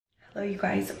Hello you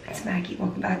guys, it's Maggie.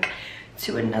 Welcome back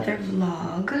to another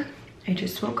vlog. I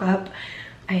just woke up.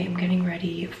 I am getting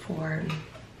ready for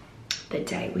the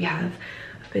day. We have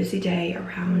a busy day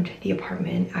around the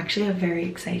apartment. Actually a very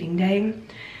exciting day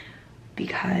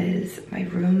because my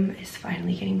room is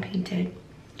finally getting painted.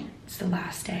 It's the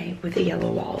last day with the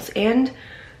yellow walls and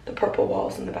the purple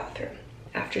walls in the bathroom.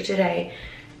 After today,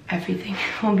 everything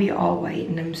will be all white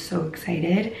and I'm so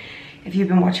excited. If you've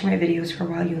been watching my videos for a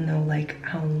while, you'll know like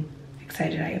how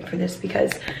excited I am for this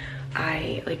because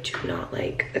I like do not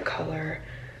like the color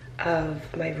of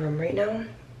my room right now.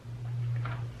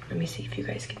 Let me see if you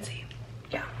guys can see.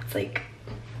 Yeah, it's like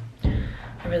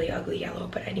a really ugly yellow,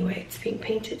 but anyway, it's being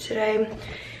painted today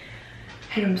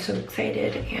and I'm so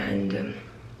excited, and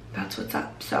that's what's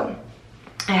up. So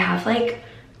I have like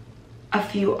a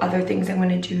few other things I'm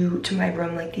gonna do to my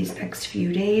room like these next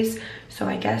few days. So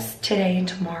I guess today and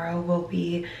tomorrow will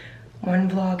be one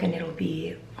vlog, and it'll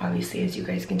be, obviously, as you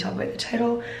guys can tell by the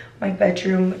title, my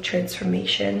bedroom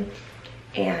transformation.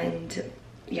 And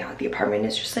yeah, the apartment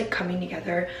is just like coming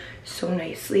together so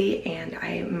nicely and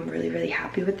I am really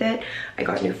happy with it. I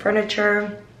got new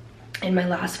furniture. In my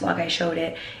last vlog I showed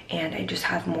it, and I just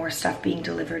have more stuff being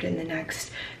delivered in the next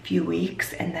few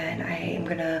weeks, and then I am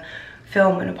gonna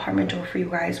film an apartment tour for you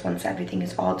guys once everything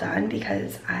is all done,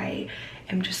 because I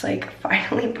am just like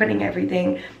finally putting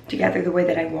everything together the way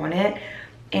that I want it,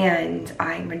 and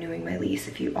I'm renewing my lease.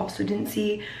 If you also didn't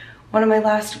see one of my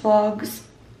last vlogs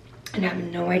and have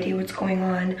no idea what's going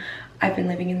on, I've been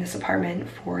living in this apartment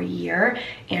for a year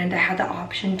and I had the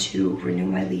option to renew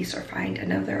my lease or find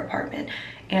another apartment,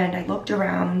 and I looked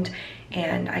around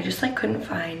and I just like couldn't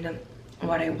find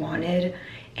what I wanted,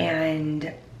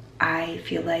 and I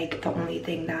feel like the only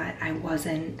thing that I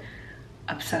wasn't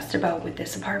obsessed about with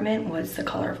this apartment was the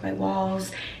color of my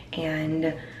walls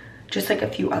and just like a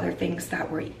few other things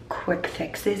that were quick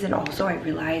fixes. And also I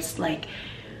realized like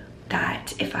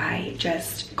that if I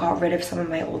just got rid of some of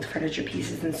my old furniture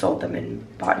pieces and sold them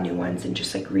and bought new ones and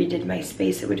just like redid my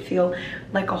space, it would feel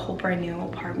like a whole brand new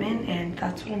apartment, and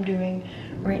that's what I'm doing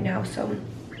right now. So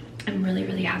I'm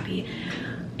really happy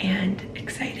and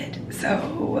excited.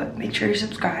 So make sure you're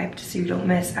subscribed so you don't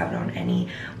miss out on any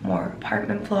more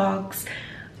apartment vlogs,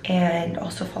 and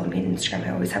also follow me on Instagram.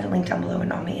 I always have it linked down below,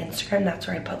 and on my Instagram that's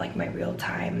where I put like my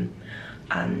real-time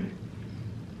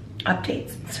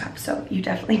updates and stuff, so you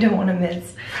definitely don't want to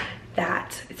miss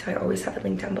that. So I always have it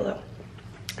linked down below.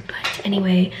 But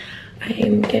anyway, I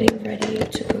am getting ready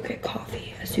to go get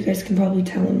coffee. As you guys can probably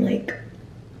tell, I'm like,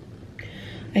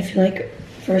 I feel like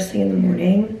first thing in the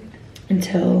morning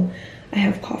until I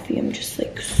have coffee, I'm just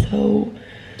like so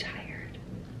tired,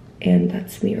 and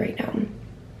that's me right now.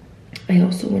 I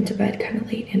also went to bed kind of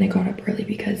late and I got up early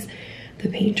because the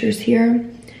painter's here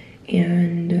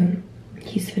and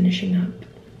he's finishing up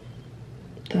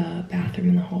the bathroom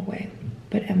in the hallway,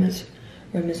 but Emma's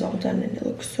room is all done and it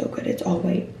looks so good. It's all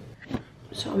white.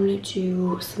 So I'm gonna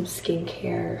do some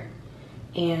skincare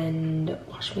and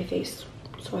wash my face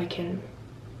so I can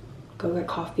go get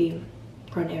coffee,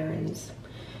 run errands,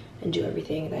 and do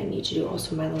everything that I need to do.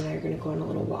 Also, Milo and I are gonna go on a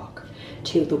little walk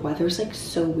too. The weather's like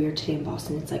so weird today in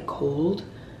Boston. It's like cold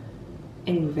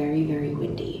and very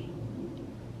windy,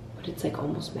 but it's like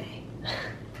almost May.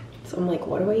 So I'm like,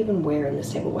 what do I even wear in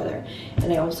this type of weather?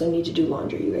 And I also need to do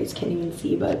laundry. You guys can't even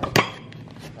see, but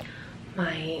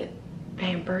my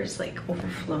hamper is like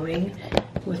overflowing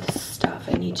with stuff.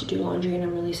 I need to do laundry and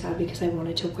I'm really sad because I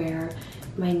wanted to wear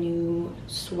my new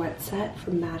sweat set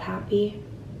from Mad Happy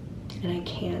and I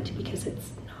can't because it's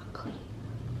not clean.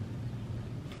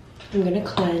 I'm gonna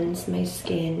cleanse my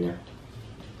skin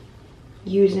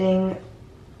using,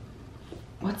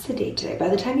 what's the date today? By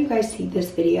the time you guys see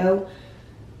this video,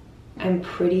 I'm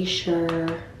pretty sure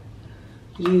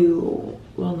you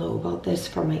will know about this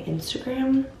from my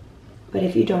Instagram, but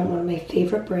if you don't, one of my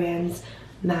favorite brands,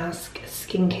 Mask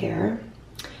Skincare.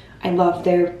 I love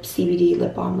their CBD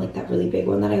lip balm, like that really big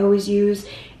one that I always use,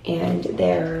 and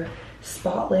their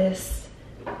Spotless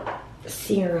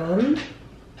Serum,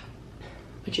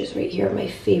 which is right here, my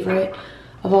favorite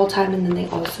of all time. And then they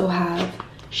also have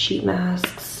sheet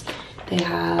masks, they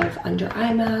have under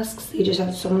eye masks, they just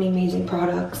have so many amazing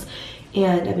products,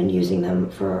 and I've been using them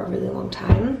for a really long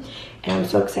time. And I'm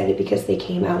so excited because they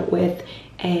came out with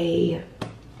a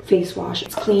face wash.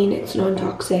 It's clean, it's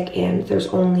non-toxic, and there's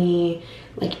only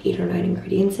like 8 or 9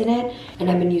 ingredients in it, and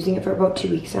I've been using it for about 2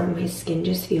 weeks now. My skin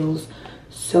just feels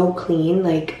so clean.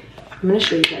 Like, I'm gonna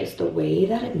show you guys the way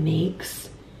that it makes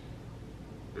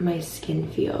my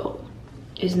skin feel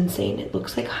is insane. It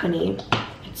looks like honey.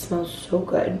 It smells so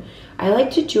good. I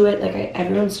like to do it like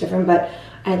everyone's different, but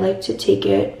I like to take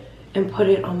it and put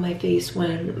it on my face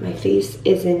when my face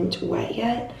isn't wet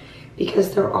yet,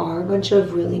 because there are a bunch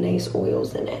of really nice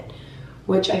oils in it,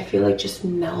 which I feel like just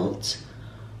melt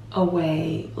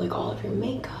away like all of your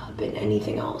makeup and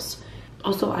anything else.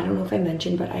 Also, I don't know if I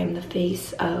mentioned, but I am the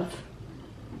face of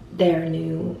their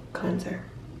new cleanser,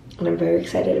 and I'm very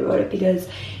excited about it because,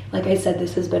 like I said,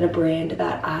 this has been a brand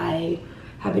that I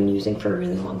have been using for a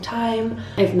really long time.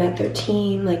 I've met their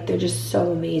team, like they're just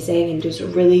so amazing and just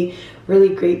really, really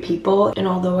great people. And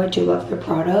although I do love their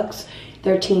products,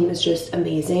 their team is just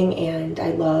amazing, and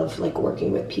I love like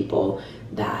working with people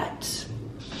that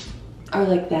are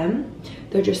like them.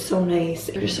 They're just so nice.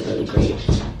 They're just a really great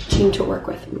team to work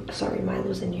with. Sorry,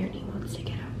 Milo's in here and he wants to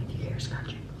get out with your hair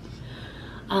scratching.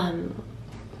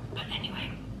 But anyway,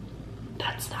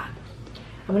 that's that.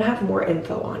 I'm gonna have more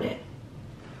info on it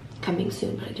coming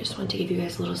soon, but I just wanted to give you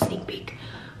guys a little sneak peek.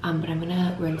 But I'm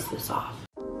gonna rinse this off.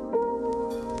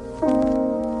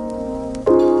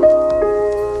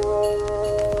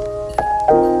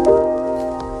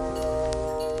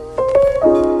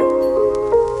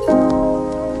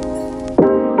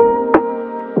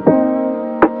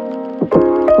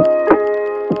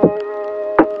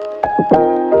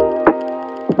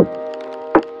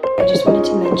 I just wanted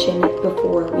to mention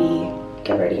before we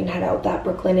get ready and head out that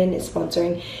Brooklinen is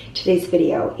sponsoring today's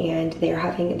video, and they're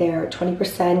having their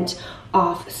 20%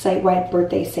 off site-wide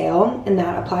birthday sale, and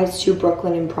that applies to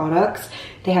Brooklinen products.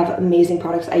 They have amazing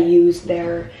products. I use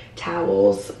their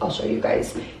towels. I'll show you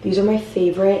guys. These are my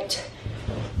favorite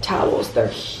towels. They're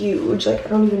huge. Like, I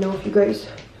don't even know if you guys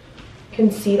can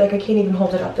see, like I can't even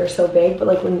hold it up, they're so big, but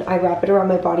like when I wrap it around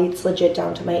my body, it's legit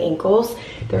down to my ankles.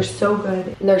 They're so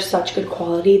good and they're such good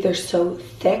quality. They're so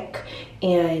thick,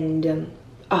 and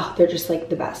oh, they're just like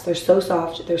the best. They're so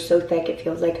soft, they're so thick, it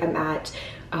feels like I'm at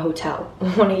a hotel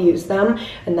when I use them,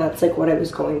 and that's like what I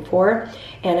was going for.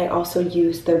 And I also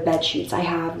use their bed sheets. I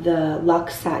have the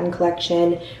Luxe Satin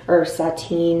collection, or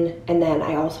Satine, and then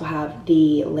I also have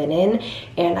the linen,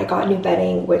 and I got new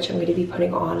bedding, which I'm going to be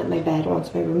putting on my bed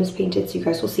once my room is painted, so you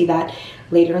guys will see that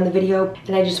later in the video.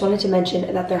 And I just wanted to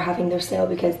mention that they're having their sale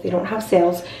because they don't have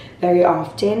sales very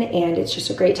often, and it's just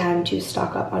a great time to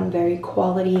stock up on very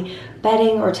quality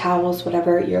bedding or towels,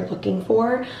 whatever you're looking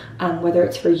for, whether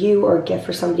it's for you or a gift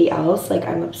for somebody else. Like,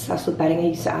 I'm obsessed with bedding. I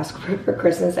used to ask for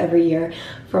Christmas every year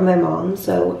from my mom,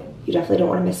 so you definitely don't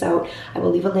want to miss out. I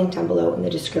will leave a link down below in the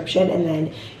description, and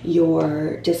then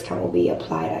your discount will be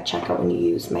applied at checkout when you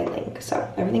use my link. So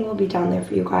everything will be down there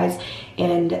for you guys,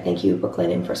 and thank you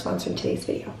Brooklinen for sponsoring today's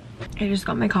video. I just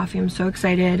got my coffee. I'm so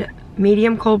excited.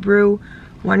 Medium cold brew,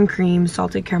 1 cream,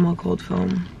 salted caramel cold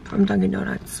foam from Dunkin'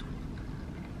 Donuts.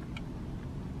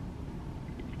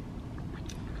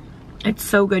 It's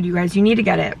so good, you guys. You need to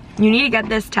get it. You need to get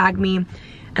this, tag me,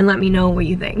 and let me know what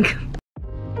you think.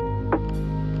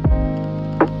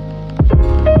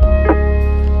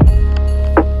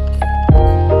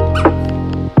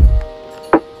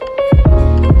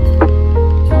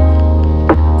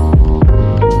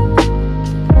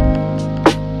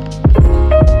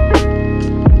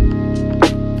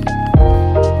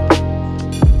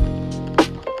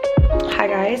 Hi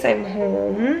guys, I'm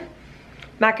home.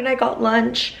 Mac and I got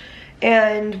lunch,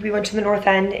 and we went to the North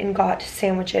End and got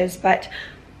sandwiches, but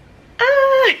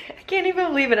I can't even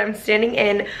believe it. I'm standing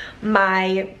in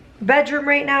my bedroom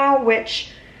right now,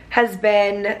 which has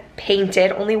been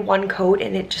painted, only 1 coat,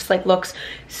 and it just like looks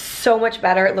so much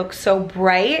better. It looks so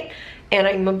bright, and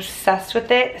I'm obsessed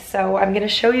with it. So I'm gonna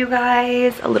show you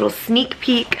guys a little sneak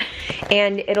peek,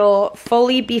 and it'll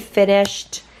fully be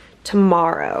finished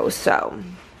tomorrow. So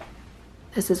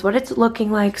this is what it's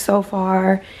looking like so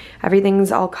far.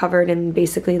 Everything's all covered and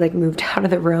basically like moved out of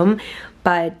the room,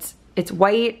 but it's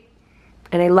white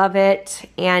and I love it,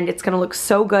 and it's gonna look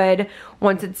so good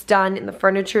once it's done and the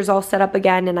furniture's all set up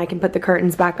again and I can put the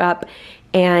curtains back up,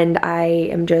 and I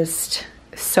am just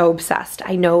so obsessed.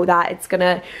 I know that it's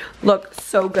gonna look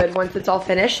so good once it's all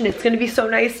finished, and it's gonna be so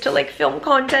nice to like film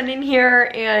content in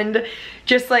here and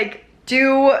just like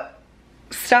do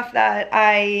stuff that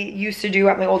I used to do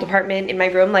at my old apartment in my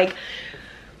room, like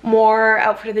more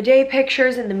outfit of the day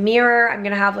pictures in the mirror. I'm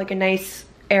gonna have like a nice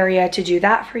area to do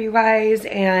that for you guys,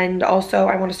 and also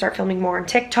I want to start filming more on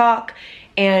TikTok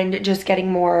and just getting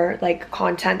more like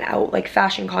content out, like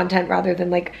fashion content rather than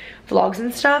like vlogs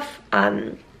and stuff.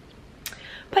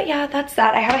 But yeah, that's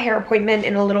that. I have a hair appointment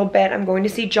in a little bit. I'm going to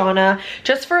see Jonna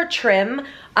just for a trim.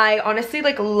 I honestly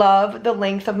like love the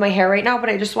length of my hair right now, but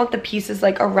I just want the pieces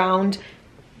like around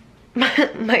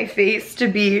my face to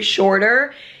be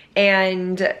shorter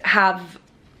and have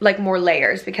like more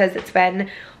layers, because it's been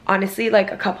honestly like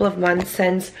a couple of months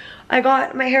since I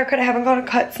got my hair cut. I haven't got a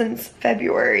cut since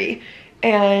February,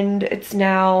 and it's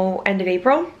now end of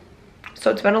April.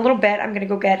 So it's been a little bit. I'm gonna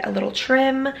go get a little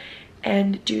trim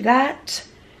and do that.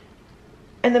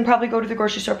 And then probably go to the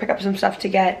grocery store, pick up some stuff to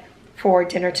get for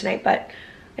dinner tonight. But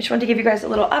I just wanted to give you guys a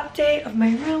little update of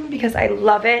my room because I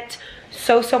love it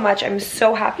so much. I'm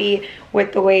so happy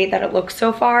with the way that it looks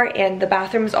so far. And the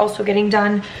bathroom is also getting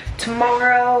done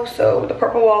tomorrow, so the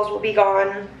purple walls will be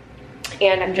gone.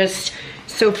 And I'm just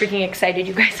so freaking excited.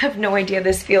 You guys have no idea.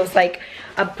 This feels like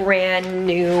a brand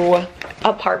new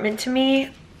apartment to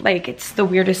me. Like, it's the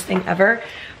weirdest thing ever.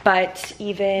 But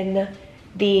even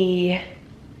the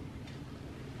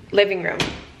living room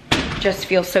just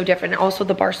feels so different. Also,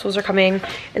 the bar stools are coming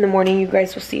in the morning. You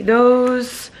guys will see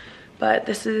those. But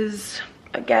this is,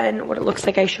 again, what it looks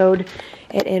like. I showed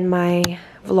it in my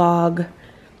vlog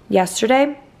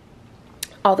yesterday.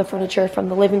 All the furniture from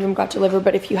the living room got delivered.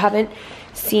 But if you haven't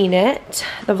seen it,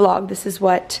 the vlog, this is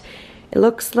what it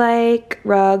looks like.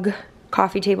 Rug,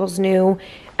 coffee table's new.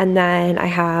 And then I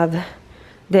have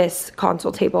this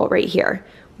console table right here,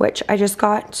 which I just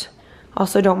got.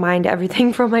 Also, don't mind,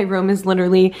 everything from my room is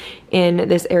literally in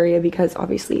this area because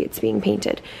obviously it's being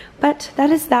painted. But that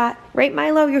is that. Right,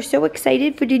 Milo? You're so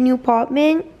excited for the new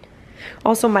apartment?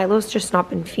 Also, Milo's just not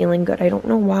been feeling good. I don't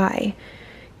know why,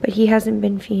 but he hasn't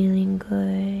been feeling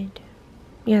good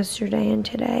yesterday and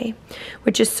today,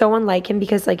 which is so unlike him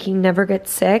because, like, he never gets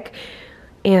sick,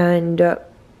 and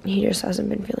he just hasn't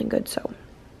been feeling good, so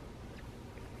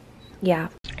yeah.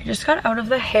 I just got out of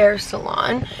the hair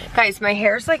salon. Guys, my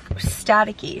hair's like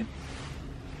staticky.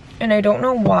 And I don't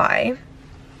know why.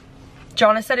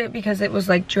 Jonna said it because it was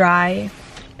like dry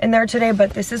in there today,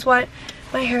 but this is what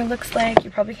my hair looks like. You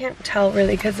probably can't tell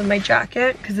really because of my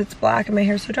jacket, because it's black and my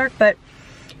hair's so dark, but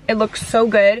it looks so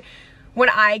good. When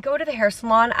I go to the hair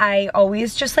salon, I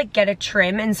always just like get a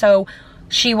trim, and so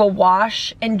she will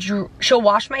wash and she'll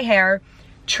wash my hair,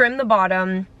 trim the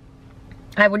bottom.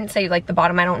 I wouldn't say like the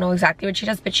bottom, I don't know exactly what she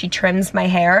does, but she trims my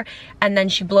hair and then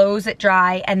she blows it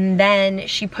dry and then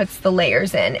she puts the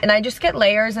layers in. And I just get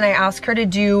layers, and I ask her to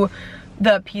do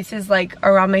the pieces like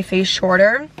around my face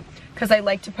shorter because I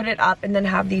like to put it up and then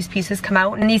have these pieces come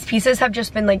out. And these pieces have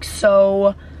just been like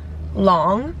so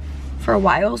long for a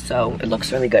while, so it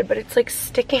looks really good, but it's like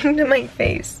sticking to my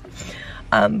face.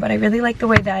 But I really like the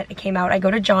way that it came out. I go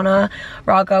to Jonna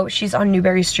Rago. She's on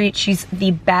Newberry Street. She's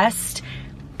the best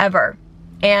ever.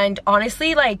 And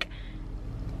honestly, like,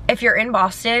 if you're in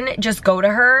Boston, just go to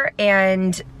her.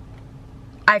 And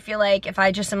I feel like if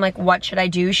I just am like, what should I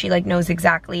do? She like knows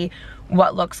exactly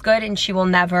what looks good, and she will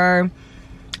never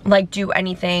like do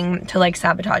anything to like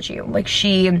sabotage you. Like,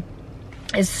 she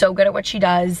is so good at what she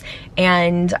does.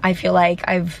 And I feel like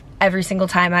every single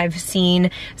time I've seen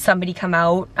somebody come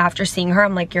out after seeing her,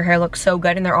 I'm like, your hair looks so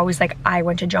good. And they're always like, I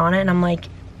went to Jonna, and I'm like,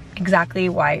 exactly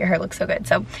why your hair looks so good.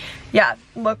 So yeah,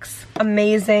 looks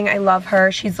amazing. I love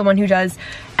her. She's the one who does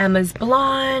Emma's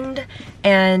blonde,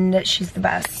 and she's the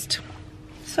best.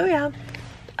 So yeah,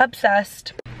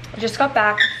 obsessed. I just got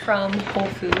back from Whole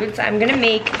Foods. I'm gonna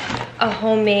make a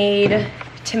homemade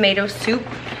tomato soup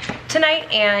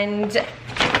tonight and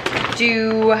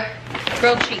do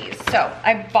grilled cheese. So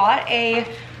I bought a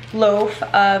loaf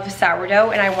of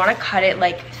sourdough, and I want to cut it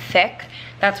like thick.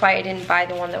 That's why I didn't buy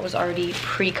the one that was already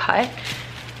pre-cut.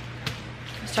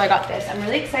 So I got this. I'm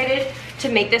really excited to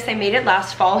make this. I made it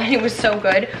last fall and it was so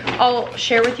good. I'll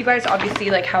share with you guys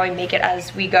obviously like how I make it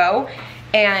as we go.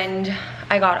 And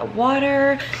I got a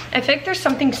water. I feel like there's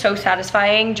something so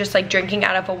satisfying just like drinking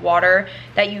out of a water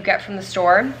that you get from the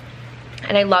store.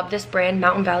 And I love this brand,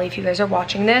 Mountain Valley, if you guys are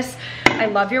watching this. I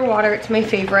love your water, it's my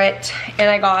favorite. And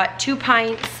I got 2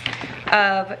 pints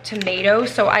of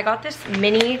tomatoes. So I got this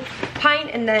mini pint,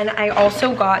 and then I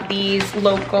also got these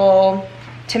local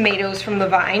tomatoes from the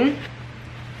vine.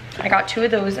 I got 2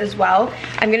 of those as well.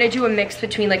 I'm gonna do a mix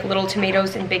between like little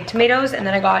tomatoes and big tomatoes. And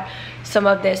then I got some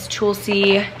of this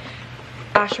Tulsi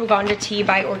ashwagandha tea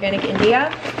by Organic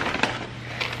India.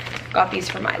 Got these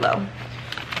for Milo.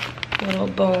 Little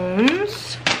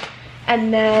bones.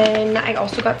 And then I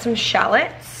also got some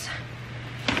shallots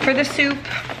for the soup,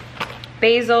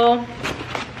 basil,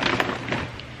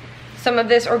 some of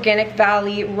this Organic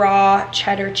Valley raw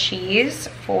cheddar cheese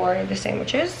for the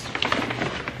sandwiches.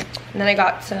 And then I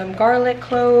got some garlic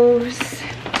cloves,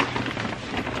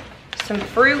 some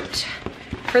fruit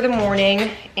for the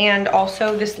morning, and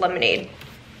also this lemonade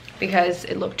because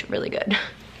it looked really good.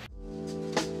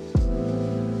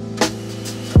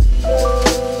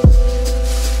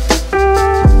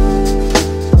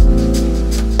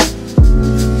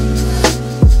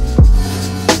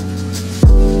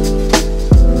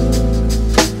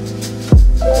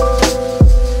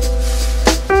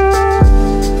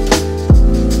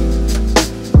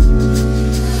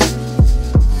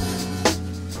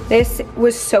 This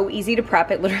was so easy to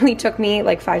prep. It literally took me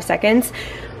like 5 seconds.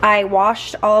 I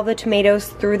washed all of the tomatoes,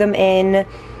 threw them in,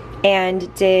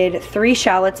 and did 3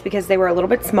 shallots because they were a little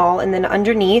bit small. And then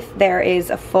underneath there is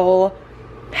a full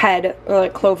head or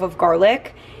clove of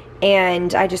garlic,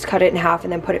 and I just cut it in half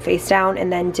and then put it face down,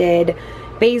 and then did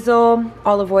basil,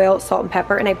 olive oil, salt, and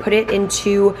pepper, and I put it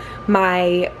into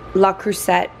my Le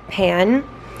Creuset pan.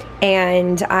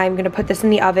 And I'm gonna put this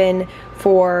in the oven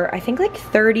for I think like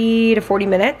 30 to 40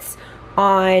 minutes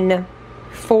on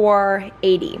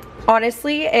 480.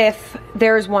 Honestly, if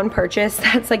there's one purchase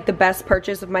that's like the best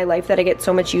purchase of my life that I get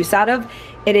so much use out of,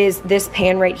 it is this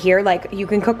pan right here. Like, you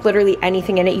can cook literally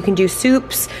anything in it. You can do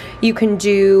soups, you can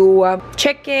do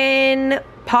chicken,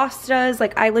 pastas.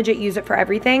 Like, I legit use it for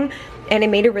everything. And I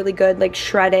made a really good like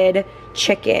shredded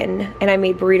chicken, and I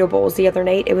made burrito bowls the other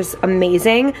night. It was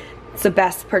amazing. It's the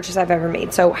best purchase I've ever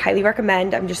made, so highly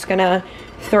recommend. I'm just gonna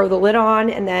throw the lid on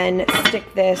and then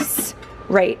stick this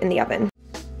right in the oven.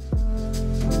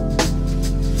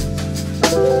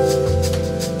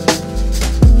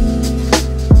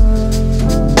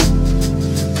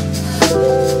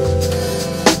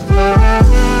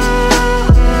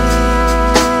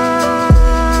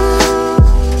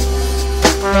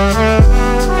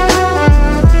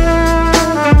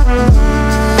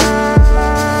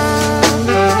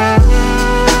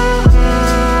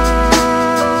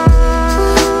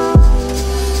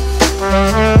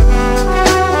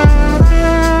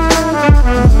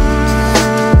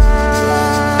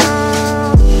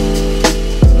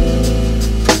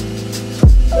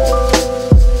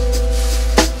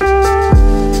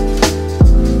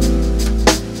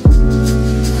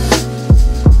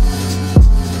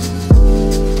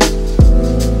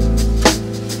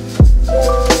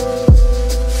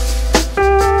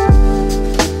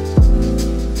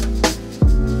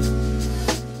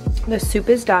 The soup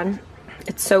is done.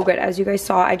 It's so good. As you guys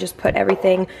saw, I just put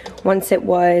everything, once it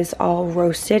was all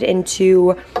roasted,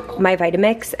 into my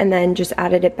Vitamix, and then just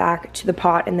added it back to the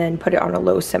pot and then put it on a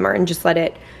low simmer and just let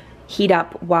it heat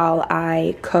up while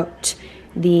I cooked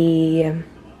the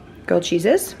grilled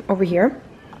cheeses over here,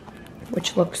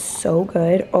 which looks so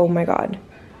good. Oh my God.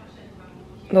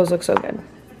 Those look so good.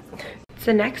 It's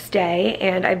the next day,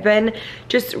 and I've been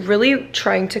just really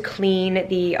trying to clean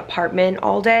the apartment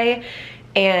all day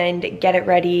and get it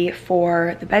ready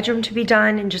for the bedroom to be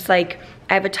done. And just like,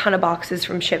 I have a ton of boxes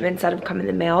from shipments that have come in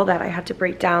the mail that I had to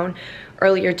break down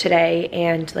earlier today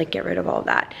and like get rid of all of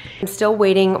that. I'm still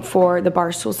waiting for the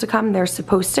bar stools to come. They're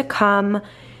supposed to come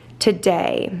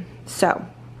today, so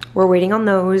we're waiting on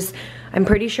those. I'm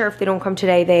pretty sure if they don't come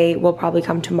today, they will probably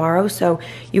come tomorrow. So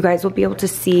you guys will be able to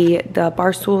see the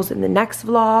bar stools in the next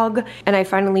vlog. And I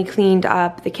finally cleaned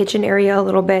up the kitchen area a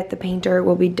little bit. The painter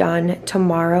will be done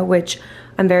tomorrow, which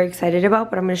I'm very excited about,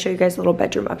 but I'm gonna show you guys a little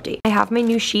bedroom update. I have my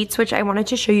new sheets, which I wanted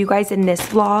to show you guys in this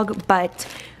vlog, but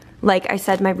like I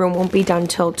said, my room won't be done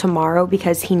till tomorrow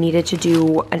because he needed to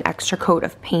do an extra coat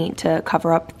of paint to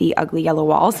cover up the ugly yellow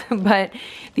walls. But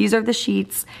these are the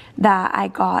sheets that I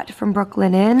got from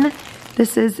Brooklinen.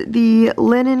 This is the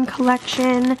linen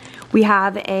collection. We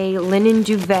have a linen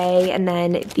duvet, and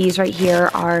then these right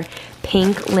here are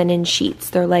pink linen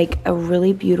sheets. They're like a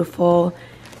really beautiful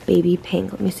baby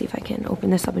pink. Let me see if I can open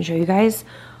this up and show you guys.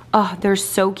 Oh, they're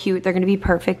so cute. They're gonna be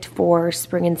perfect for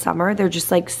spring and summer. They're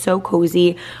just like so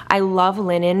cozy. I love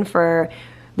linen for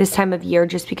this time of year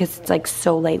just because it's like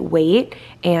so lightweight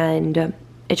and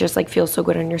it just like feels so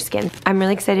good on your skin. I'm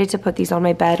really excited to put these on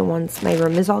my bed once my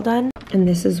room is all done. And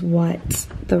this is what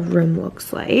the room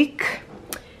looks like.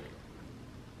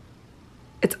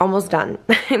 It's almost done.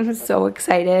 I'm so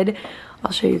excited.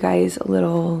 I'll show you guys a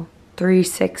little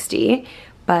 360,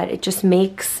 but it just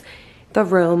makes the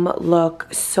room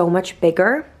look so much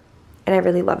bigger, and I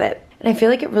really love it. And I feel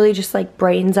like it really just like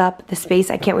brightens up the space.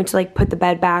 I can't wait to like put the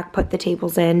bed back, put the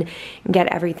tables in, and get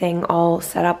everything all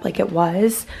set up like it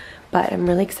was. But I'm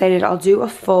really excited. I'll do a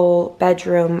full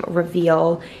bedroom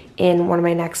reveal in one of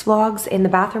my next vlogs. And the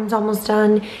bathroom's almost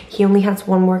done. He only has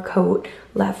one more coat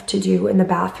left to do in the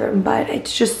bathroom, but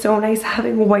it's just so nice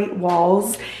having white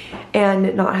walls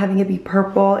and not having it be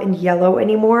purple and yellow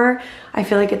anymore. I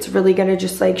feel like it's really gonna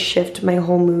just like shift my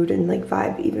whole mood and like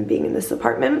vibe even being in this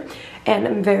apartment. And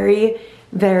I'm very,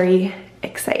 very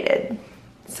excited.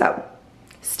 So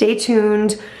stay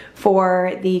tuned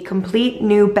for the complete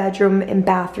new bedroom and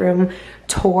bathroom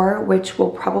tour, which will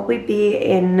probably be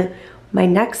in my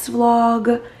next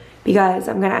vlog, because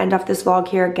I'm gonna end off this vlog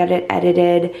here, get it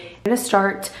edited. I'm gonna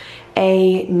start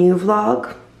a new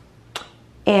vlog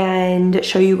and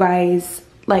show you guys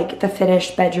like the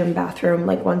finished bedroom, bathroom,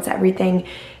 like once everything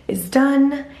is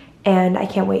done. and I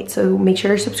can't wait. So make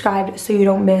sure you're subscribed so you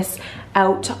don't miss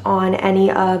out on any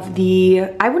of the,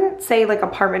 I wouldn't say like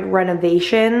apartment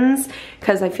renovations,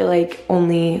 because I feel like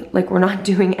only, like we're not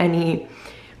doing any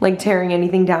like tearing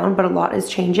anything down, but a lot is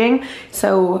changing.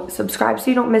 So subscribe so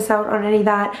you don't miss out on any of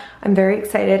that. I'm very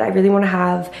excited. I really want to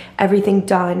have everything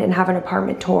done and have an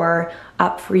apartment tour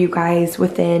up for you guys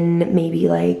within maybe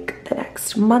like the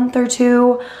next month or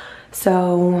two.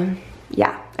 So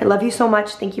yeah, I love you so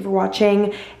much. Thank you for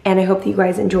watching, and I hope that you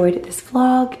guys enjoyed this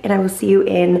vlog, and I will see you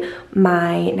in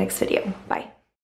my next video. Bye.